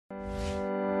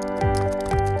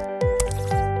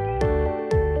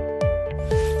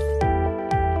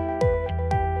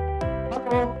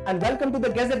and welcome to the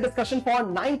Gazette discussion for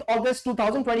 9th August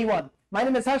 2021. My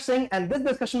name is Harsh Singh and this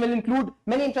discussion will include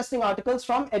many interesting articles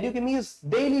from Edukemy's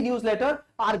daily newsletter,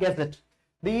 our Gazette.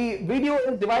 The video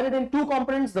is divided in two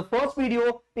components. The first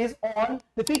video is on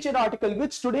the featured article,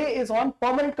 which today is on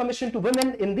Permanent Commission to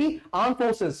Women in the Armed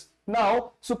Forces.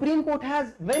 Now, Supreme Court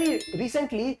has very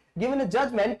recently given a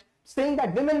judgment saying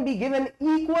that women be given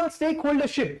equal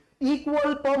stakeholdership,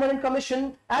 equal permanent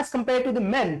commission as compared to the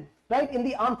men, right, in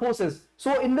the armed forces.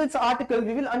 So in this article,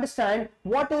 we will understand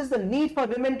what is the need for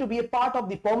women to be a part of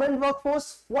the permanent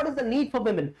workforce, what is the need for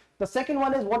women. The second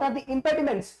one is what are the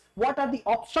impediments, what are the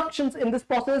obstructions in this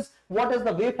process, what is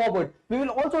the way forward. We will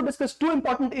also discuss two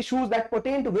important issues that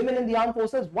pertain to women in the armed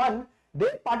forces. One,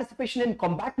 their participation in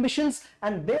combat missions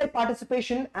and their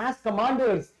participation as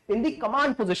commanders in the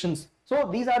command positions. So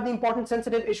these are the important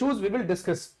sensitive issues we will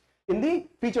discuss in the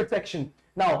featured section.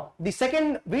 Now, the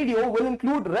second video will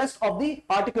include rest of the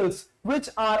articles which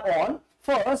are on,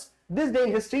 first, this day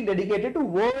in history dedicated to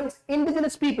world's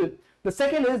indigenous people. The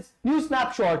second is new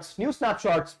snapshots.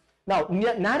 Now,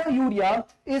 nano urea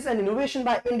is an innovation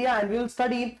by India and we will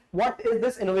study what is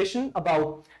this innovation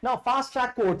about. Now, fast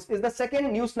track codes is the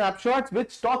second new snapshots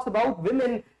which talks about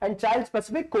women and child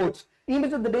specific codes.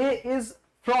 Image of the day is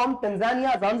from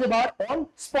Tanzania, Zanzibar on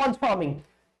sponge farming.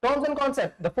 Terms and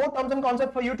concept. The four terms and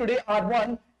concept for you today are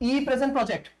one, e-present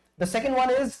project. The second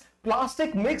one is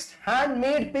plastic mixed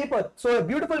handmade paper. So a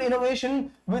beautiful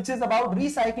innovation which is about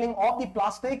recycling of the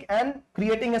plastic and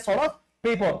creating a sort of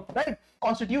paper, right?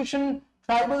 Constitution,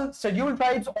 tribal scheduled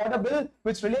tribes order bill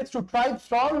which relates to tribes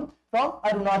from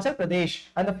Arunachal Pradesh.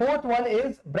 And the fourth one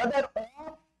is brother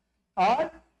of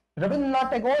our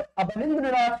Rabindranath Tagore,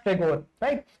 Abanindranath Tagore,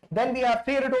 right? Then we have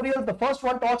three editorials. The first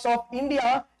one talks of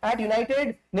India at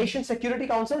United Nations Security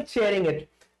Council chairing it.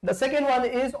 The second one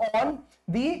is on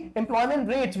the employment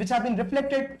rates which have been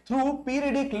reflected through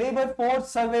periodic labor force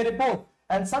survey report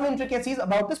and some intricacies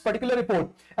about this particular report.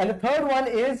 And the third one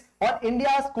is on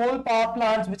India's coal power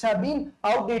plants which have been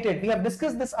outdated. We have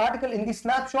discussed this article in the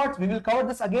snapshots. We will cover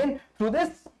this again through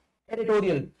this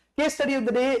editorial. Case study of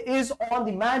the day is on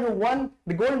the man who won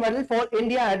the gold medal for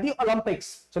India at the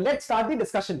Olympics. So let's start the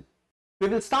discussion. We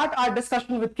will start our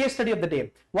discussion with case study of the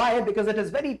day. Why? Because it is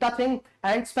very touching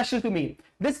and special to me.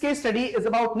 This case study is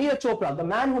about Neeraj Chopra, the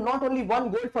man who not only won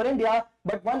gold for India,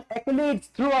 but won accolades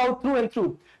through and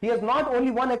through. He has not only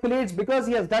won accolades because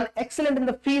he has done excellent in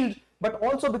the field, but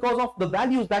also because of the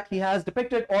values that he has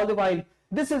depicted all the while.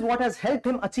 This is what has helped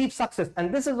him achieve success,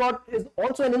 and this is what is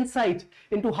also an insight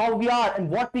into how we are and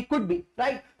what we could be,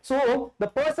 right? So the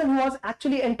person who was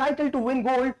actually entitled to win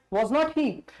gold was not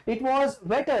he. It was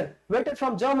Vetter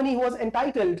from Germany who was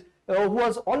entitled, who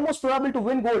was almost probable to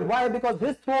win gold. Why? Because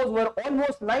his throws were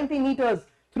almost 90 meters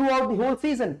throughout the whole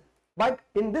season. But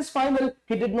in this final,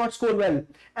 he did not score well.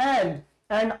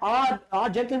 And our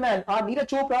gentleman, our Neeraj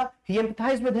Chopra, he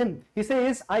empathized with him. He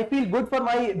says, I feel good for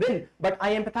my win, but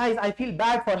I empathize, I feel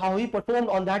bad for how he performed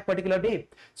on that particular day.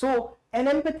 So, an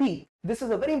empathy, this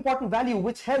is a very important value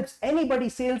which helps anybody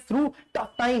sail through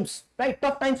tough times, right?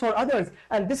 Tough times for others.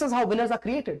 And this is how winners are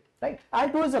created, right?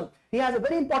 Altruism, he has a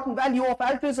very important value of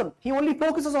altruism. He only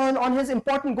focuses on his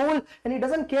important goal and he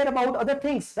doesn't care about other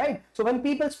things, right? So when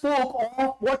people spoke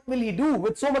of what will he do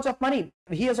with so much of money,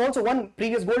 he has also won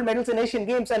previous gold medals in Asian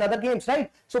Games and other games,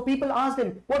 right? So people asked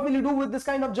him, what will you do with this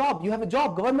kind of job? You have a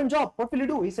job, government job. What will you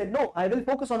do? He said, no, I will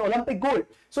focus on Olympic gold.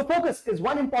 So focus is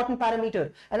one important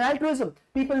parameter. And altruism,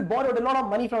 people borrowed a lot of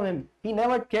money from him. He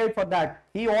never cared for that.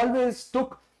 He always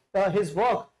took his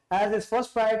work as his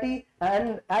first priority,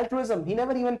 and altruism, he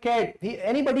never even cared.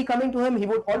 Anybody coming to him, he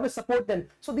would always support them.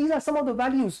 So these are some of the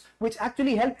values which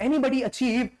actually help anybody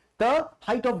achieve the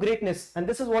height of greatness. And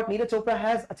this is what Neeraj Chopra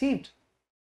has achieved.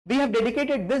 We have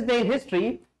dedicated this day in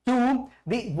history to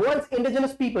the world's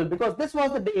indigenous people because this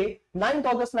was the day, 9th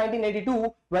August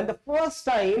 1982, when the first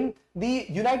time the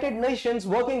United Nations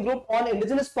Working Group on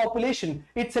Indigenous Population,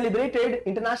 it celebrated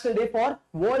International Day for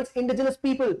World's Indigenous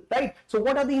People, right? So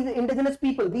what are these indigenous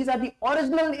people? These are the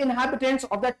original inhabitants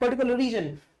of that particular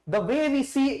region. The way we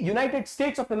see United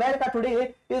States of America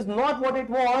today is not what it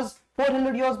was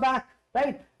 400 years back,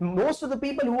 right? Most of the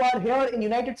people who are here in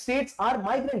United States are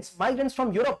migrants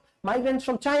from Europe, migrants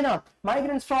from China,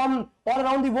 migrants from all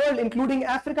around the world, including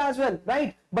Africa as well,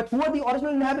 right? But who are the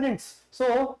original inhabitants?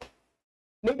 So,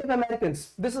 Native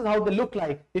Americans, this is how they look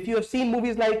like. If you have seen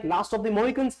movies like Last of the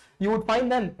Mohicans, you would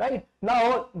find them, right?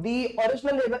 Now, the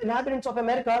original inhabitants of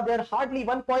America, they're hardly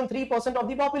 1.3% of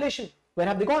the population. Where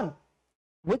have they gone?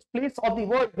 Which place of the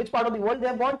world, which part of the world they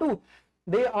have gone to?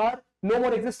 they are no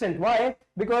more existent. Why?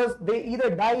 Because they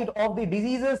either died of the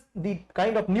diseases, the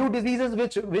kind of new diseases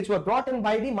which were brought in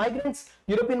by the migrants,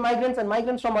 European migrants and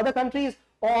migrants from other countries,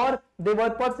 or they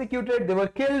were persecuted, they were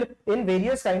killed in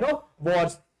various kind of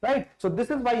wars. Right, so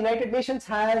this is why United Nations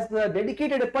has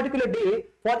dedicated a particular day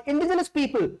for indigenous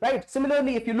people. Right,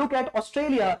 similarly, if you look at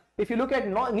Australia, if you look at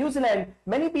New Zealand,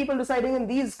 many people residing in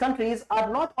these countries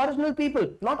are not original people,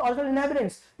 not original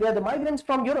inhabitants. They are the migrants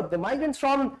from Europe, the migrants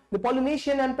from the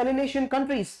Polynesian and Polynesian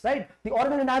countries. Right, the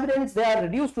original inhabitants, they are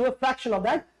reduced to a fraction of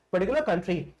that particular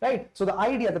country. Right, so the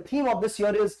idea, the theme of this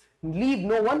year is leave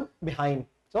no one behind.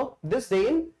 So this day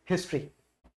in history.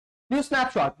 New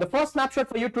snapshot. The first snapshot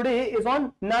for you today is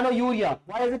on nanourea.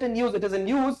 Why is it in news? It is in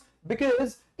news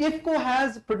because IFCO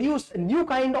has produced a new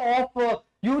kind of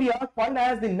urea called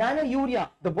as the nanourea.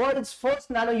 The world's first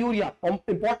nanourea.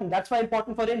 Important. That's why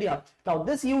important for India. Now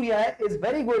this urea is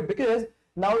very good because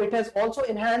now it has also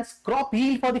enhanced crop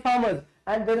yield for the farmers,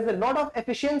 and there is a lot of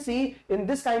efficiency in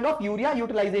this kind of urea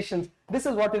utilizations. This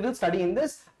is what we will study in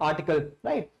this article.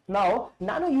 Right, now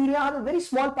nanourea are the very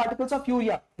small particles of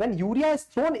urea. When urea is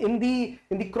thrown in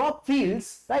the crop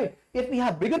fields, right, if we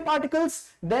have bigger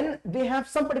particles, then they have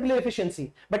some particular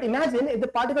efficiency. But imagine if the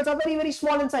particles are very, very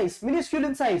small in size, minuscule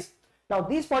in size. Now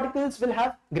these particles will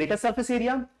have greater surface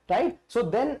area, right? So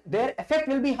then their effect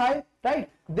will be high, right?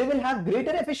 They will have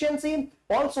greater efficiency.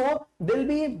 Also, they'll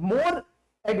be more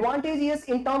advantageous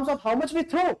in terms of how much we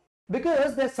throw,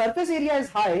 because the surface area is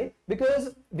high,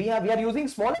 because we are using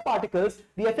smaller particles.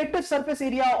 The effective surface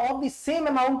area of the same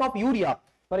amount of urea,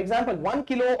 for example 1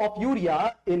 kilo of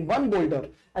urea in one boulder,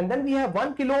 and then we have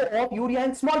 1 kilo of urea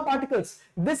in small particles.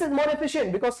 This is more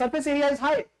efficient because surface area is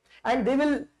high, and they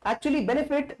will actually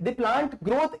benefit the plant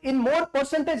growth in more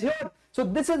percentage here. So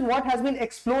this is what has been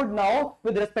explored now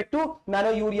with respect to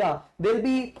nanourea. There will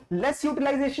be less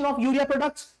utilization of urea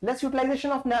products, less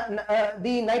utilization of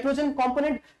the nitrogen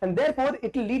component, and therefore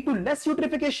it will lead to less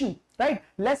eutrophication, right?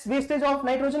 Less wastage of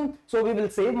nitrogen. So we will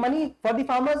save money for the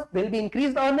farmers. There will be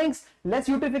increased earnings, less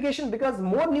eutrophication, because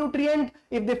more nutrient,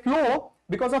 if they flow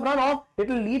because of runoff, it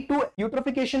will lead to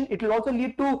eutrophication. It will also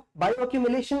lead to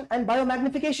bioaccumulation and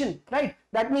biomagnification, right?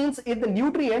 That means if the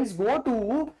nutrients go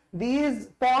to these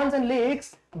ponds and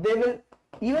lakes, they will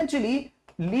eventually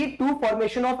lead to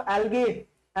formation of algae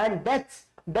and death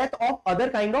of other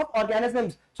kind of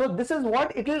organisms. So this is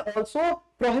what it will also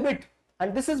prohibit,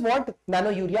 and this is what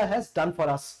nanourea has done for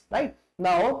us. Right,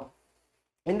 now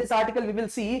in this article we will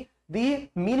see the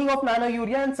meaning of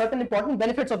nanourea and certain important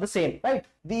benefits of the same. Right,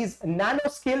 these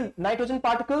nanoscale nitrogen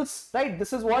particles, right,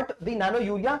 this is what the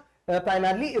nanourea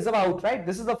primarily is about. Right,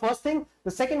 this is the first thing.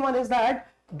 The second one is that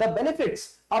the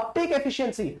benefits, uptake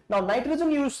efficiency. Now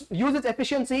nitrogen usage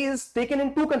efficiency is taken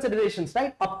in two considerations,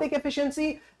 right? Uptake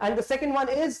efficiency, and the second one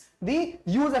is the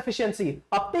use efficiency.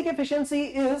 Uptake efficiency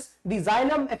is the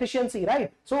xylem efficiency,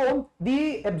 right? So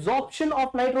the absorption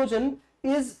of nitrogen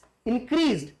is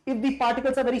increased if the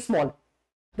particles are very small.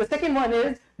 The second one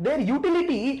is their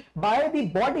utility by the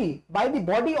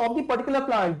body of the particular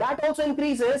plant. That also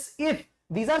increases if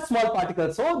these are small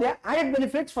particles. So there are added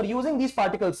benefits for using these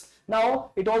particles.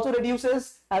 Now it also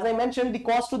reduces, as I mentioned, the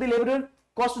cost to the laborer,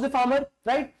 cost to the farmer,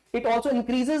 right? It also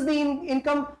increases the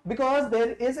income because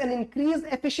there is an increased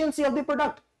efficiency of the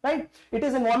product, right? It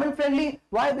is environment friendly.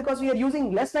 Why? Because we are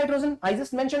using less nitrogen. I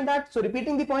just mentioned that. So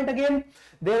repeating the point again,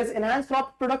 there is enhanced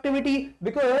crop productivity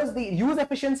because the use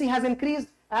efficiency has increased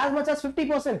as much as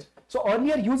 50%. So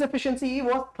earlier use efficiency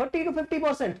was 30 to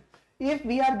 50%. If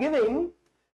we are giving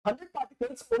 100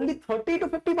 particles, only 30 to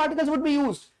 50 particles would be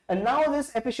used, and now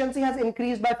this efficiency has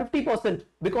increased by 50%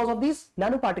 because of these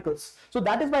nanoparticles. So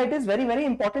that is why it is very, very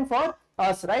important for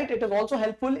us, right? It is also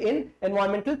helpful in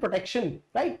environmental protection,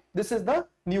 right? This is the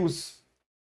news.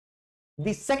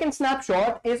 The second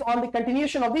snapshot is on the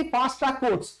continuation of the fast track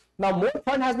courts. Now more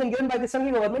fund has been given by the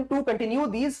central government to continue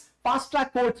these fast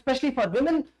track courts, especially for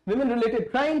women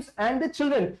related crimes and the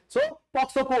children. So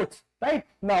POCSO courts. Right,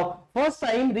 now first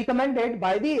time recommended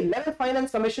by the 11th Finance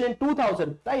Commission in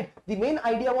 2000. Right, the main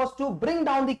idea was to bring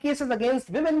down the cases against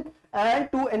women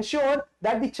and to ensure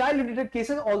that the child related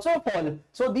cases also fall.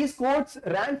 So these courts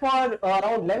ran for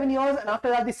around 11 years, and after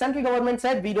that the central government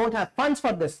said we don't have funds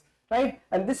for this, right?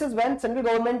 And this is when central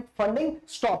government funding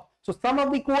stopped. So some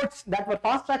of the courts that were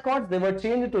fast track courts, they were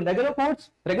changed to regular courts.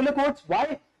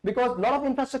 Why? Because a lot of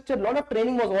infrastructure, a lot of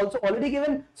training was also already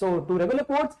given. So to regular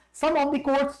courts, some of the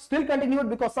courts still continued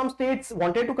because some states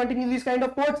wanted to continue these kind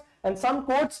of courts, and some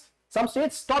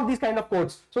states stopped these kind of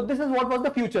courts. So this is what was the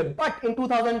future. But in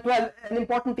 2012, an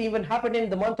important event happened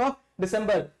in the month of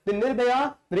December, the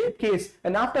Nirbhaya rape case,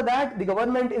 and after that the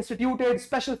government instituted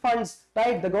special funds,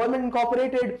 right? The government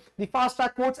incorporated the fast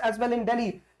track courts as well in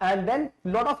Delhi, and then a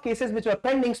lot of cases which were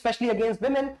pending, especially against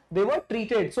women, they were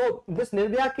treated. So this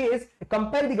Nirbhaya case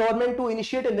compelled the government to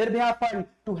initiate a Nirbhaya fund,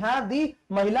 to have the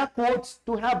Mahila courts,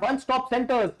 to have one-stop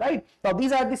centers, right? Now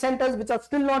these are the centers which are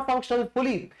still not functional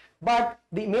fully, but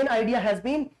the main idea has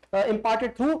been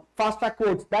imparted through fast track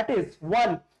courts. That is,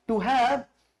 one, to have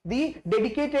the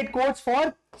dedicated courts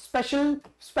for special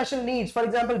needs, for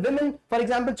example women, for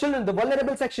example children, the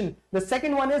vulnerable section. The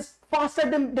second one is faster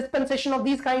dispensation of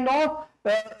these kind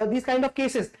of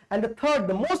cases, and the third,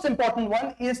 the most important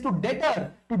one, is to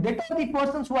deter the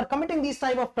persons who are committing these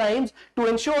type of crimes, to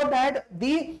ensure that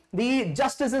the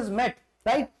justice is met,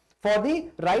 right, for the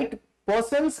right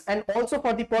persons and also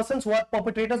for the persons who are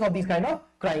perpetrators of these kind of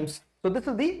crimes. So this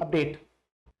is the update.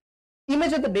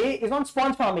 Image of the day is on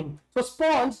sponge farming. So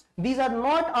sponge, these are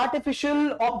not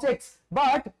artificial objects,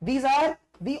 but these are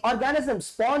the organisms.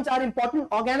 Sponge are important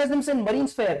organisms in marine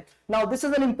sphere. Now this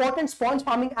is an important sponge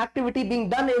farming activity being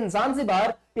done in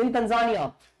Zanzibar in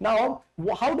Tanzania. Now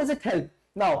how does it help?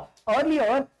 Now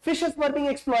earlier fishes were being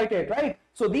exploited, right?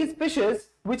 So these fishes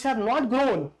which have not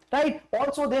grown, right,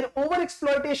 also their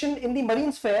overexploitation in the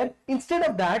marine sphere. Instead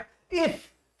of that,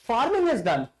 if farming is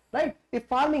done, right, if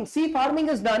sea farming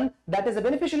is done, that is a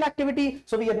beneficial activity.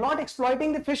 So we are not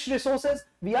exploiting the fish resources,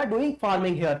 we are doing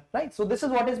farming here, right? So this is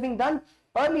what is being done.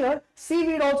 Earlier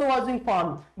seaweed also was being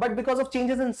farmed, but because of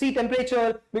changes in sea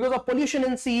temperature, because of pollution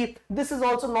in sea, this is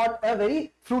also not a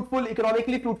very fruitful,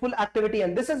 economically fruitful activity,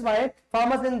 and this is why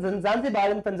farmers in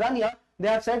Zanzibar in Tanzania, they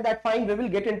have said that fine, we will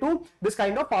get into this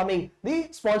kind of farming, the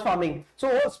sponge farming.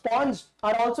 So sponge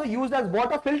are also used as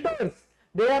water filters.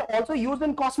 They are also used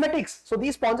in cosmetics. So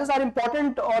these sponges are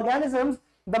important organisms.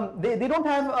 They don't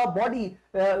have a body,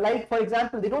 like for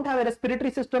example, they don't have a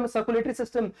respiratory system, a circulatory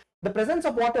system. The presence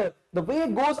of water, the way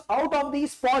it goes out of the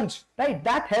sponge, right,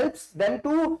 that helps them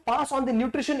to pass on the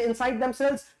nutrition inside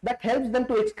themselves, that helps them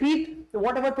to excrete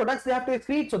whatever products they have to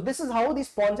excrete. So this is how these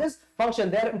sponges function.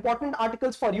 They are important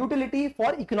articles for utility,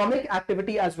 for economic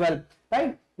activity as well,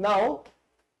 right? Now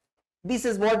this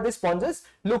is what the sponges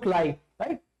look like,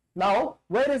 right? Now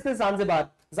where is this Zanzibar?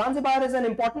 Zanzibar is an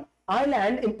important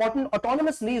island, important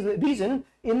autonomous region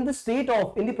in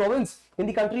the province, in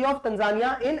the country of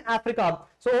Tanzania in Africa.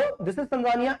 So this is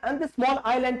Tanzania, and this small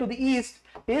island to the east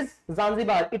is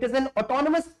Zanzibar. It is an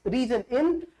autonomous region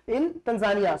in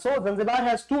Tanzania. So Zanzibar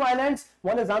has two islands,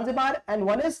 one is Zanzibar and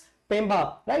one is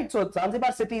Pemba, right? So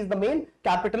Zanzibar city is the main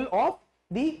capital of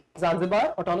the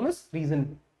Zanzibar autonomous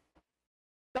region.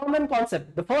 Term and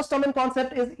concept. The first term and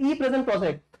concept is e-prison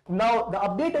project. Now the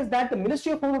update is that the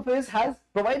Ministry of Home Affairs has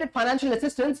provided financial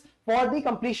assistance for the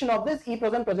completion of this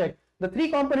e-prison project. The three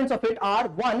components of it are: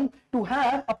 one, to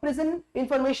have a prison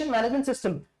information management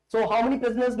system. So how many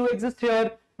prisoners do exist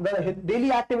here, the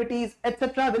daily activities,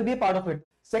 etc. will be a part of it.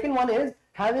 Second one is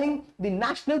having the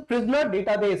national prisoner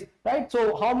database, right?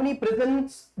 So how many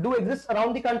prisons do exist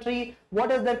around the country,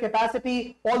 what is their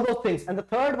capacity, all those things. And the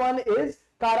third one is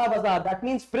Kara Bazaar. That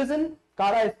means prison.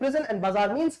 Kara is prison and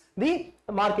Bazaar means the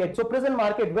market. So prison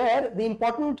market, where the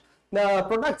important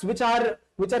products which are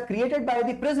created by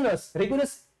the prisoners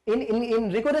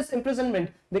in rigorous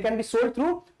imprisonment, they can be sold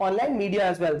through online media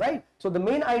as well, right? So the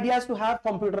main idea is to have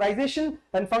computerization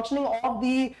and functioning of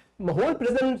the whole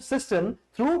prison system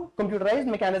through computerized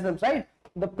mechanisms, right?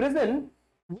 The prison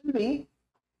will be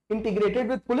integrated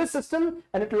with police system,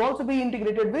 and it will also be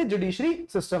integrated with judiciary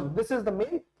system. This is the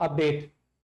main update.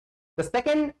 The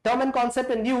second term and concept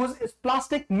and use is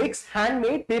plastic mix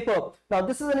handmade paper. Now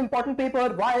this is an important paper.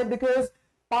 Why? Because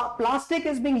plastic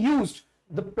is being used.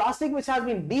 The plastic which has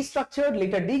been destructured,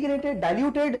 later degraded,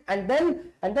 diluted, and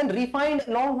then refined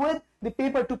along with the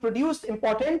paper to produce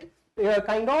important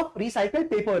kind of recycled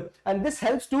paper, and this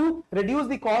helps to reduce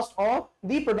the cost of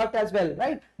the product as well,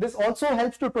 right? This also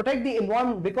helps to protect the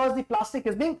environment because the plastic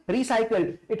is being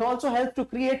recycled. It also helps to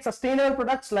create sustainable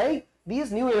products like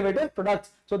these new innovative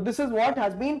products. So this is what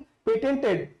has been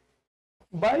patented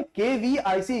by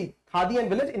KVIC, Khadi and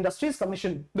Village Industries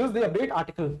Commission. This is the update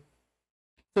article.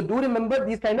 So do remember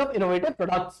these kind of innovative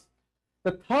products.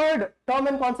 The third term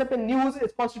and concept and news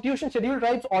is Constitution Scheduled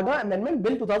Tribes Order Amendment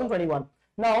Bill 2021.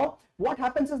 Now what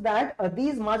happens is that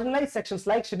these marginalized sections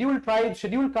like scheduled tribes,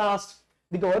 scheduled caste,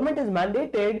 the government is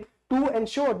mandated to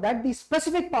ensure that the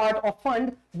specific part of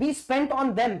fund be spent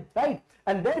on them, right?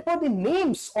 And therefore the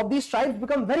names of these tribes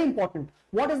become very important.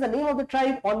 What is the name of the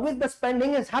tribe on which the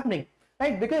spending is happening,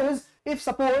 right? Because if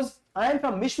suppose I am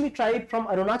from Mishmi tribe from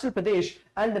Arunachal Pradesh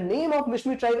and the name of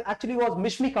Mishmi tribe actually was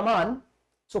Mishmi Kaman,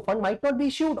 So fund might not be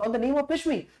issued on the name of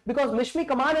Mishmi, because Mishmi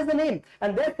Kaman is the name,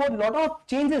 and therefore a lot of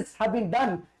changes have been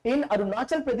done in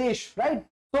Arunachal Pradesh, right?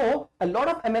 So a lot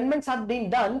of amendments have been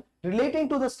done relating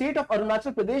to the state of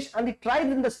Arunachal Pradesh and the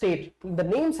tribes in the state. The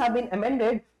names have been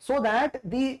amended so that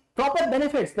the proper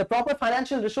benefits, the proper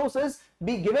financial resources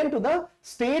be given to the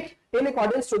state in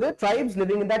accordance to the tribes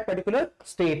living in that particular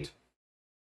state.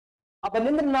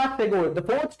 Abanindranath Tagore, the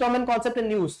fourth term and concept in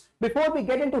news. Before we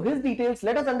get into his details,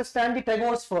 let us understand the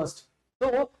Tagores first.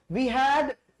 So we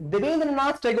had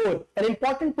Devendranath Tagore, an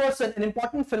important person, an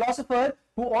important philosopher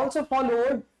who also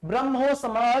followed Brahmo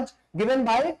Samaj given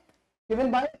by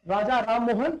Raja Ram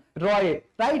Mohan Roy,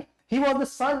 right? He was the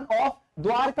son of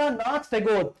Dwarka Nath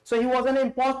Tagore, so he was an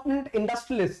important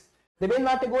industrialist.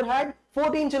 Devendranath Tagore had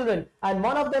 14 children, and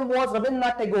one of them was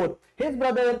Rabindranath Tagore. His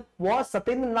brother was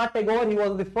Satyendranath Tagore. He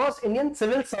was the first Indian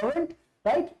civil servant,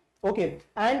 right? Okay,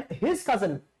 and his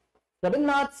cousin,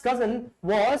 Rabindranath's cousin,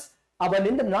 was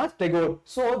Abanindranath Tagore.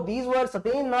 So these were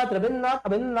Satyendranath, Rabindranath,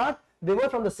 Abanindranath. They were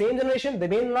from the same generation.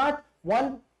 Devendranath,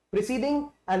 one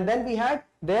preceding, and then we had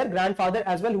their grandfather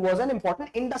as well, who was an important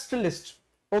industrialist.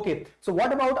 Okay, so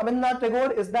what about Abanindranath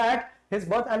Tagore is that his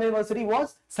birth anniversary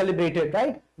was celebrated,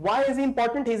 right? Why is he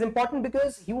important? He is important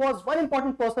because he was one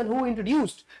important person who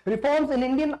introduced reforms in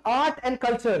Indian art and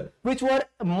culture, which were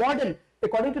modern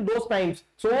according to those times.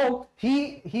 So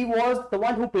he was the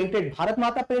one who painted Bharat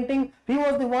Mata painting. He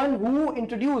was the one who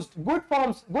introduced good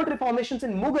forms, good reformations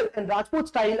in Mughal and Rajput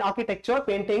style architecture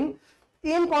painting,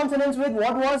 in consonance with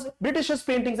what was British's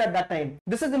paintings at that time.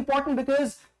 This is important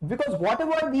because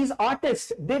whatever these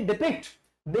artists they depict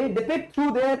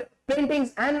through their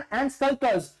paintings and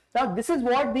sculptures. Now this is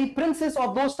what the princes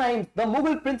of those times, the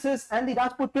Mughal princes and the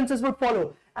Rajput princes, would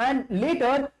follow, and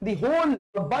later the whole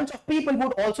bunch of people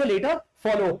would also later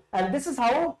follow, and this is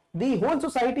how the whole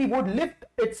society would lift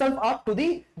itself up to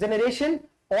the generation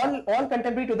all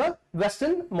contemporary to the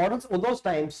Western models of those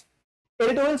times.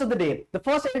 Editorials of the day. The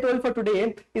first editorial for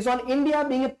today is on India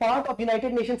being a part of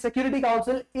United Nations Security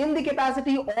Council in the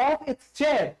capacity of its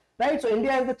chair. Right, so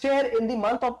India is the chair in the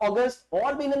month of August,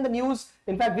 all been in the news.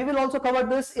 In fact, we will also cover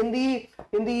this in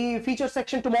the feature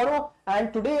section tomorrow.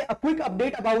 And today, a quick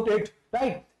update about it.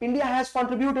 Right, India has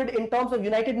contributed in terms of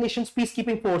United Nations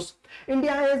peacekeeping force.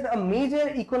 India is a major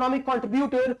economic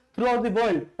contributor throughout the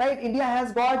world. Right, India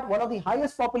has got one of the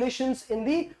highest populations in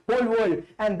the whole world,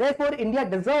 and therefore India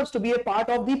deserves to be a part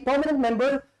of the permanent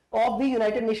member of the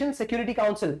United Nations Security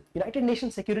Council. United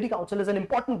Nations Security Council is an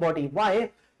important body. Why?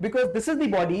 Because this is the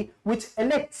body which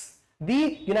elects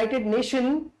the United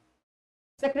Nations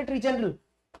Secretary General.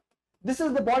 This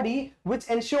is the body which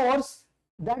ensures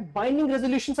that binding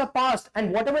resolutions are passed,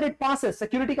 and whatever it passes,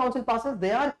 Security Council passes,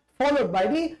 they are followed by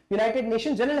the United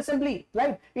Nations General Assembly,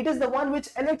 right? It is the one which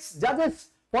elects judges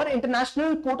for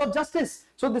International Court of Justice.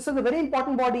 So this is a very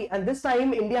important body, and this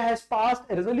time India has passed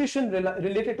a resolution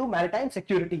related to maritime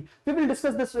security. We will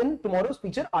discuss this in tomorrow's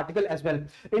feature article as well.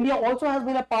 India also has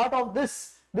been a part of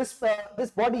this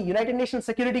body, United Nations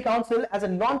Security Council, as a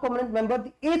non-permanent member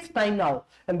the 8th time now,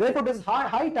 and therefore it is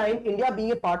high time India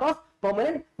being a part of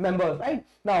permanent member. Right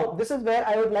now, this is where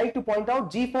I would like to point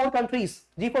out G4 countries.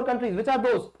 G4 countries, which are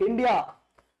those? India,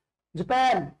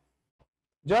 Japan,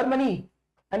 Germany,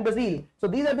 and Brazil. So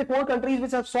these are the 4 countries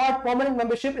which have sought permanent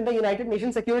membership in the United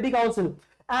Nations Security Council.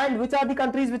 And which are the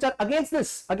countries which are against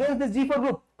this G4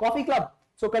 group? Coffee Club.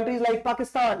 So countries like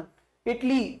Pakistan,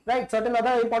 Italy, right, certain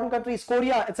other important countries,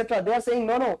 Korea, etc. They are saying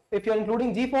no, if you are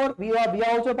including G4, we are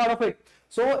also a part of it.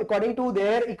 So according to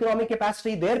their economic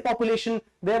capacity, their population,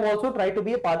 they have also tried to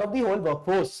be a part of the whole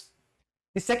workforce.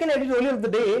 The second editorial of the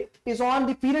day is on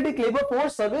the periodic labor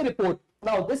force survey report.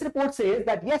 Now this report says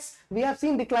that yes, we have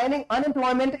seen declining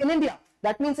unemployment in India.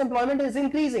 That means employment is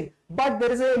increasing, but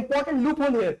there is an important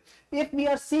loophole here. If we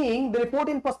are seeing the report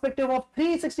in perspective of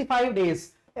 365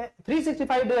 days,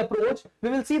 365-day approach, we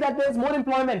will see that there is more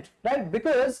employment, right?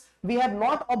 Because we have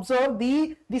not observed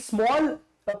the small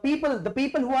people, the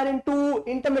people who are into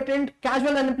intermittent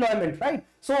casual unemployment, right?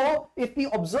 So if we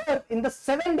observe in the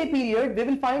 7-day period, we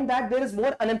will find that there is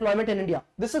more unemployment in India.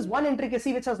 This is one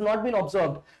intricacy which has not been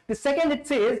observed. The second it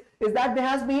says is that there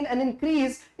has been an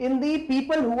increase in the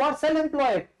people who are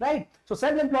self-employed, right? So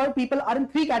self-employed people are in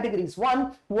 3 categories.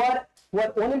 One, who are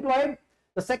unemployed.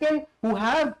 The second, who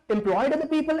have employed other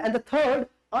people, and the third,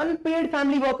 unpaid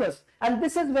family workers. And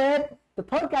this is where the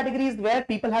third category is where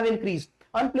people have increased.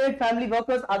 Unpaid family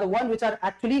workers are the one which are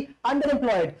actually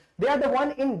underemployed. They are the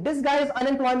one in disguise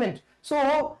unemployment.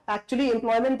 So actually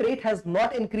employment rate has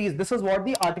not increased. This is what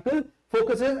the article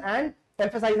focuses, and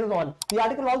emphasizes on. The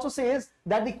article also says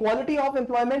that the quality of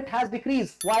employment has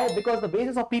decreased. Why? Because the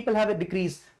wages of people have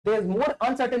decreased. There is more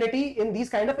uncertainty in these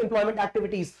kind of employment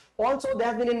activities. Also, there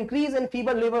has been an increase in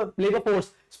feeble labor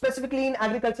force, specifically in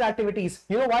agriculture activities.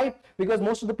 You know why? Because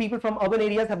most of the people from urban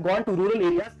areas have gone to rural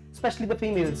areas, especially the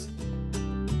females.